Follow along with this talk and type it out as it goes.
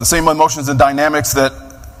The same emotions and dynamics that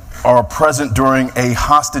are present during a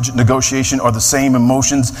hostage negotiation are the same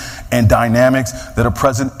emotions and dynamics that are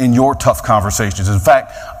present in your tough conversations. In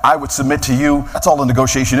fact, I would submit to you, that's all a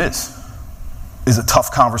negotiation is a tough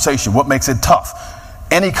conversation. What makes it tough?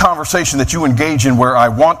 Any conversation that you engage in where I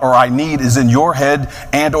want or I need is in your head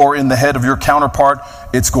and or in the head of your counterpart,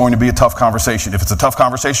 it's going to be a tough conversation. If it's a tough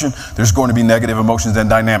conversation, there's going to be negative emotions and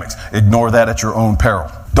dynamics. Ignore that at your own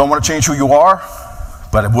peril. Don't want to change who you are,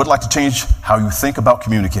 but I would like to change how you think about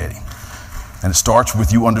communicating. And it starts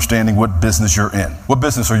with you understanding what business you're in. What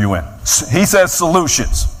business are you in? He says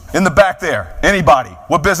solutions. In the back there, anybody,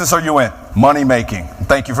 what business are you in? Money making.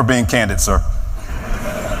 Thank you for being candid, sir.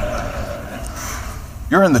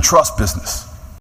 You're in the trust business.